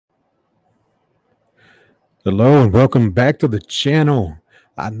Hello and welcome back to the channel.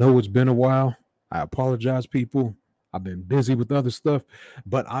 I know it's been a while. I apologize, people. I've been busy with other stuff,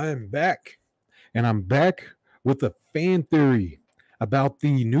 but I am back, and I'm back with a fan theory about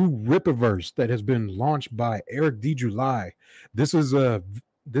the new Rippaverse that has been launched by Eric D. July. This is a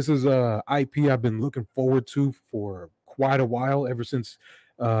this is a IP I've been looking forward to for quite a while, ever since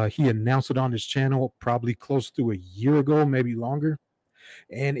he announced it on his channel, probably close to a year ago, maybe longer,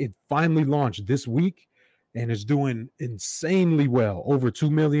 and it finally launched this week and is doing insanely well, over $2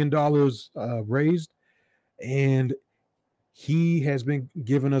 million raised. And he has been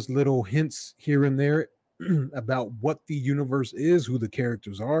giving us little hints here and there about what the universe is, who the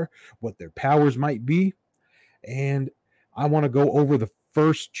characters are, what their powers might be. And I want to go over the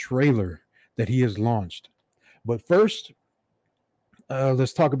first trailer that he has launched. But first,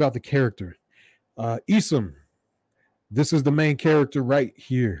 let's talk about the character. ISOM, this is the main character right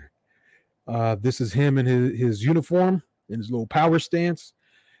here. This is him in his uniform, in his little power stance.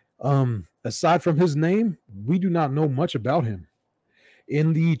 Aside from his name, we do not know much about him.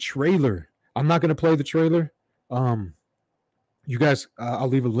 In the trailer, I'm not going to play the trailer. Um, you guys, I'll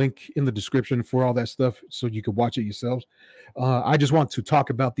leave a link in the description for all that stuff so you can watch it yourselves. I just want to talk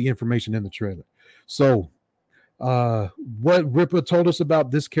about the information in the trailer. So, what Ripper told us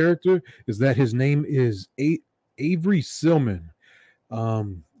about this character is that his name is Avery Silman.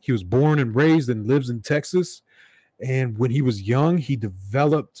 He was born and raised and lives in Texas. And when he was young, he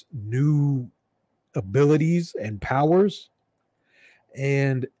developed new abilities and powers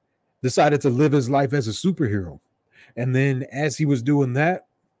and decided to live his life as a superhero. And then, as he was doing that,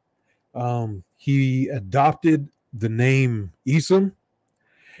 he adopted the name Isom.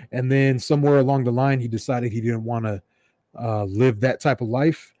 And then, somewhere along the line, he decided he didn't want to live that type of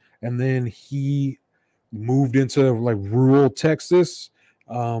life. And then he moved into like rural Texas,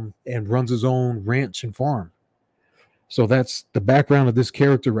 and runs his own ranch and farm. So that's the background of this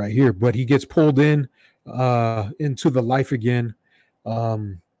character right here. But he gets pulled in into the life again,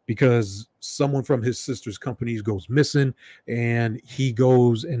 because someone from his sister's companies goes missing, and he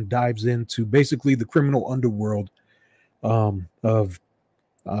goes and dives into basically the criminal underworld um, of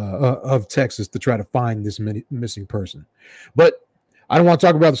of Texas to try to find this missing person. But I don't want to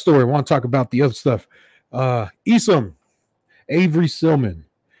talk about the story. I want to talk about the other stuff. Isom, Avery Silman.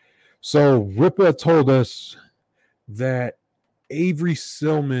 So Ripper told us that Avery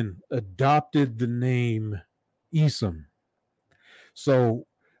Silman adopted the name Isom. So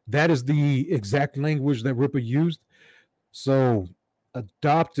that is the exact language that Ripper used. So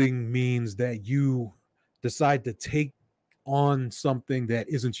adopting means that you decide to take on something that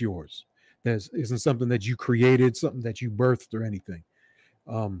isn't yours, that isn't something that you created, something that you birthed or anything.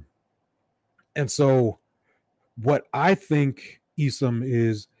 Um, and so what I think Isom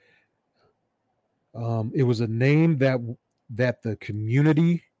is, it was a name that the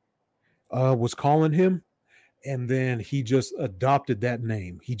community was calling him, and then he just adopted that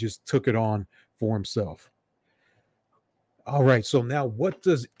name. He just took it on for himself. All right. So now, what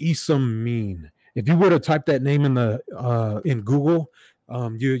does Isom mean? If you were to type that name in Google,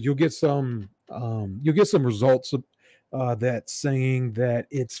 you'll get some results that saying that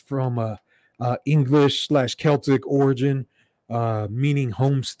it's from a English / Celtic origin, meaning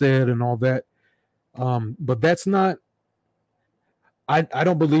homestead and all that. But that's not. I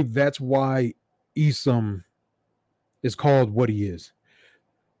don't believe that's why Isom is called what he is.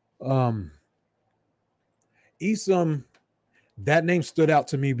 Um, Isom, that name stood out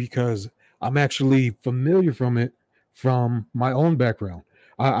to me because I'm actually familiar from it from my own background.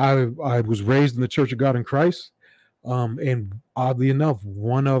 I was raised in the Church of God in Christ, and oddly enough,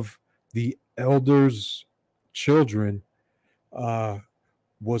 one of the elders' children uh,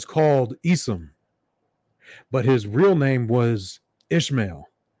 was called Isom, but his real name was Ishmael.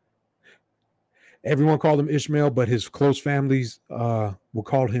 Everyone called him Ishmael, but his close families will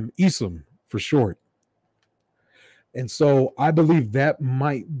call him Isom for short. And so I believe that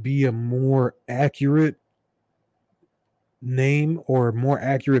might be a more accurate name or more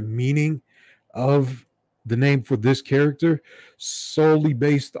accurate meaning of the name for this character, solely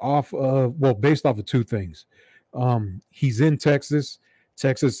based off of two things. He's in Texas.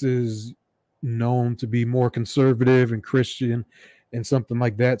 Texas is known to be more conservative and Christian and something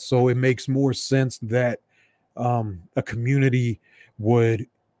like that. So it makes more sense that a community would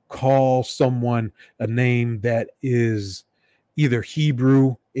call someone a name that is either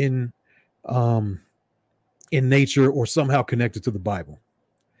Hebrew um, in nature or somehow connected to the Bible.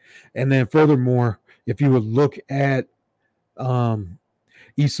 And then furthermore, if you would look at um,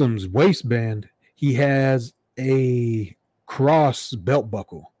 Isom's waistband, he has a cross belt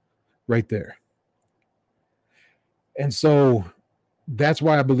buckle right there. And so that's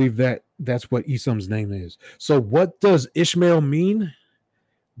why I believe that that's what Isom's name is. So what does Ishmael mean?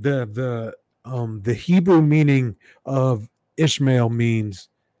 The Hebrew meaning of Ishmael means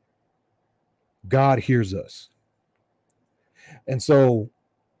God hears us. And so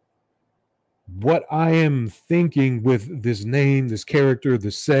what I am thinking with this name, this character,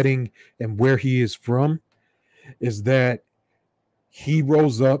 the setting, and where he is from is that he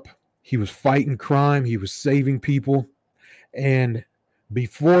rose up, he was fighting crime, he was saving people. And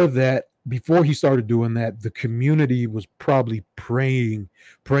before that, before he started doing that, the community was probably praying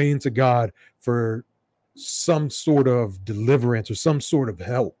to God for some sort of deliverance or some sort of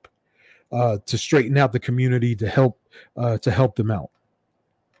help to straighten out the community to help them out.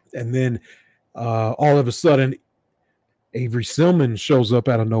 And then all of a sudden, Avery Silman shows up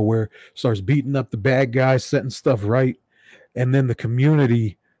out of nowhere, starts beating up the bad guys, setting stuff right, and then the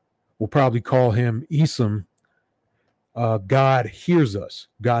community will probably call him Isom. God hears us.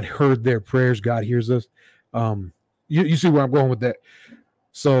 God heard their prayers. God hears us. You see where I'm going with that.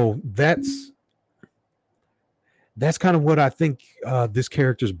 So that's kind of what I think this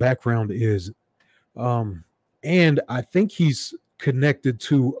character's background is. And I think he's connected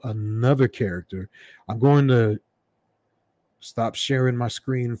to another character. I'm going to stop sharing my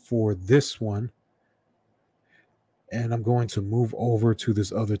screen for this one. And I'm going to move over to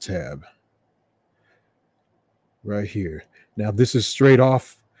this other tab right here. Now, this is straight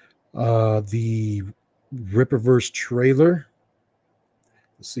off the Rippaverse trailer.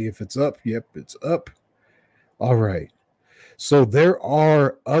 Let's see if it's up. Yep, it's up. All right. So there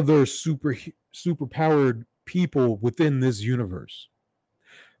are other super powered people within this universe.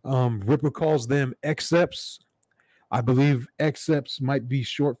 Ripper calls them Excepts. I believe Excepts might be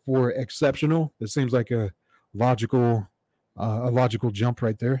short for exceptional. It seems like a logical jump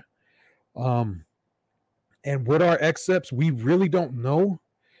right there. And what are Excepts? We really don't know,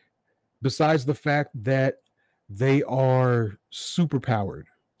 besides the fact that they are super powered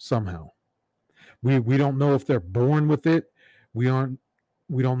somehow. We don't know if they're born with it. We don't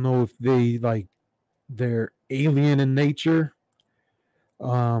know if they're alien in nature,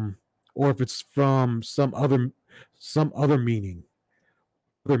 or if it's from some other meaning,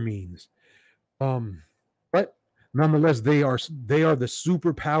 other means. But nonetheless, they are the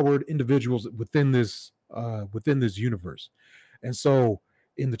super powered individuals within this universe. And so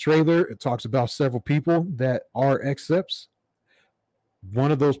in the trailer, it talks about several people that are Excepts.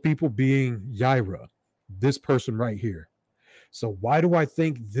 One of those people being Yaira, this person right here. So why do I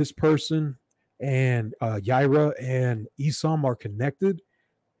think this person and Yaira and Isom are connected?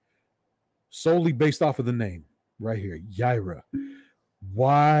 Solely based off of the name right here, Yaira.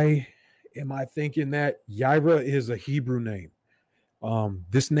 Why am I thinking that? Yaira is a Hebrew name.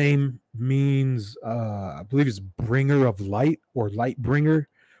 This name means, I believe it's bringer of light or light bringer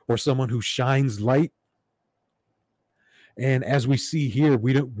or someone who shines light. And as we see here,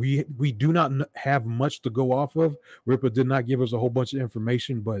 we do not have much to go off of. Ripper did not give us a whole bunch of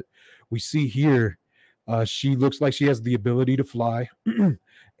information, but we see here she looks like she has the ability to fly,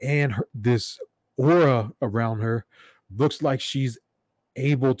 and this aura around her looks like she's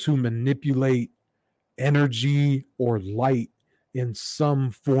able to manipulate energy or light in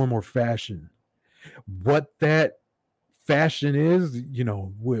some form or fashion. What that fashion is,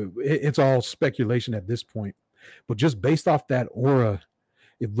 it's all speculation at this point. But just based off that aura,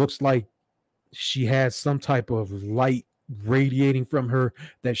 it looks like she has some type of light radiating from her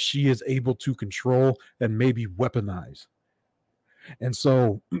that she is able to control and maybe weaponize. And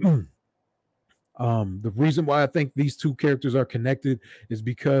so the reason why I think these two characters are connected is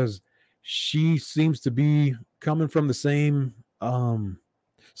because she seems to be coming from the same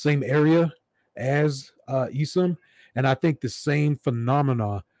area as Isom, and I think the same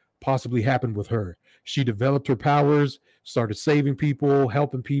phenomena possibly happened with her. She developed her powers, started saving people,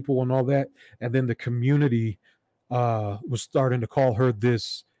 helping people, and all that, and then the community was starting to call her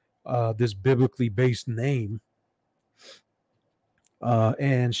this biblically based name,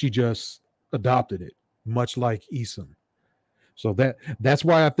 and she just adopted it, much like Isom. So that's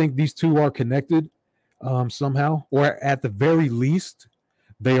why I think these two are connected somehow, or at the very least,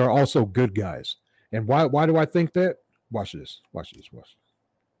 they are also good guys. And why do I think that? Watch this.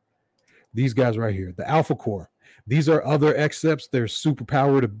 These guys right here, the Alpha Core. These are other Excepts. They're super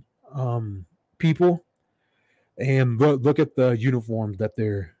powered people. And look at the uniforms that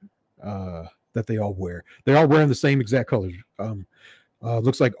they all wear. They're all wearing the same exact colors.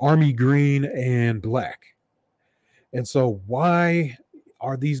 Looks like army green and black. And so why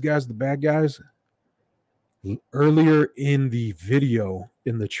are these guys the bad guys? Earlier in the video,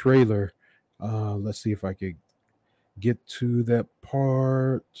 in the trailer, let's see if I could get to that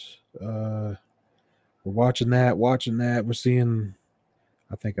part. We're watching that. We're seeing.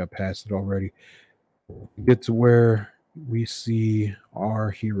 I think I passed it already. Get to where we see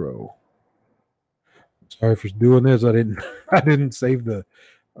our hero. Sorry for doing this. I didn't. I didn't save the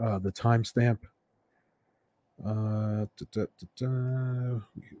timestamp.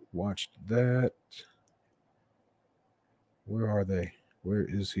 Watched that. Where are they? Where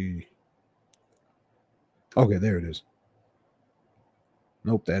is he? Okay, there it is.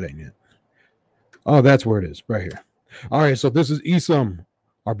 Nope, that ain't it. Oh, that's where it is, right here. All right, so this is ISOM,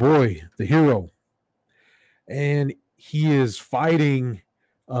 our boy, the hero, and he is fighting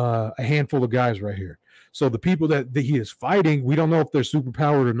a handful of guys right here. So the people that he is fighting, we don't know if they're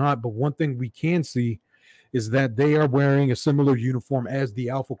superpowered or not, but one thing we can see is that they are wearing a similar uniform as the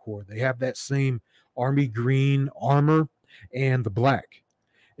Alpha Corps. They have that same army green armor and the black,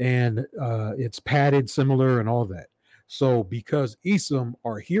 and it's padded similar and all that. So because ISOM,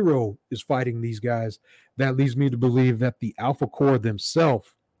 our hero, is fighting these guys, that leads me to believe that the Alpha Corps themselves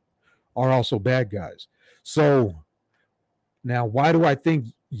are also bad guys. So now, why do I think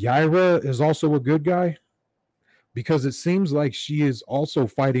Yaira is also a good guy? Because it seems like she is also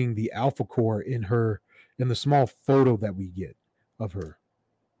fighting the Alpha Corps in the small photo that we get of her.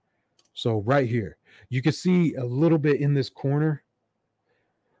 So right here, you can see a little bit in this corner,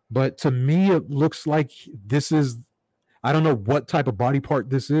 but to me, it looks like this is, I don't know what type of body part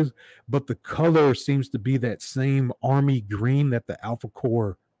this is, but the color seems to be that same army green that the Alpha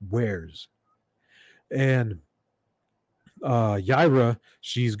Corps wears. And Yaira,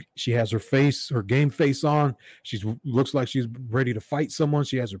 she has her game face on. She's looks like she's ready to fight someone.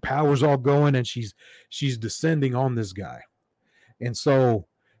 She has her powers all going, and she's descending on this guy. And so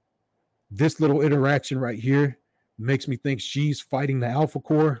this little interaction right here makes me think she's fighting the Alpha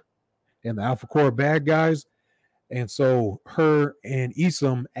Corps, and the Alpha Corps are bad guys. And so her and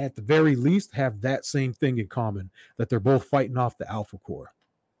ISOM, at the very least, have that same thing in common, that they're both fighting off the Alpha Corps.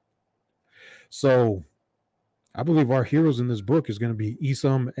 So I believe our heroes in this book is going to be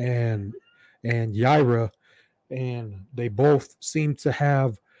ISOM and Yaira, and they both seem to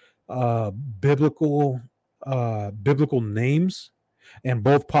have biblical names, and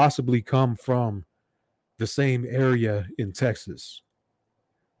both possibly come from the same area in Texas.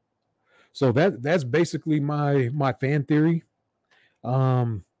 So that's basically my fan theory. Yeah,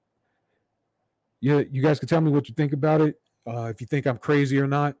 you guys can tell me what you think about it. If you think I'm crazy or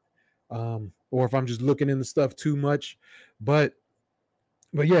not, or if I'm just looking into stuff too much. But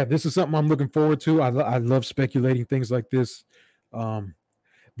yeah, this is something I'm looking forward to. I love speculating things like this.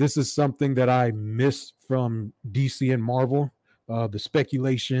 This is something that I miss from DC and Marvel, the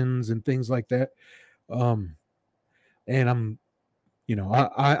speculations and things like that. And I'm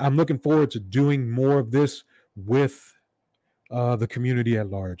looking forward to doing more of this with the community at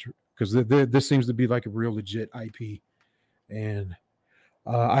large, because this seems to be like a real legit IP. And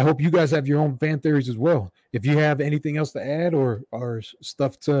I hope you guys have your own fan theories as well. If you have anything else to add or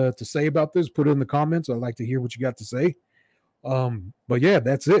stuff to say about this, put it in the comments. I'd like to hear what you got to say. But yeah,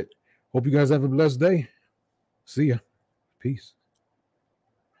 that's it. Hope you guys have a blessed day. See ya. Peace.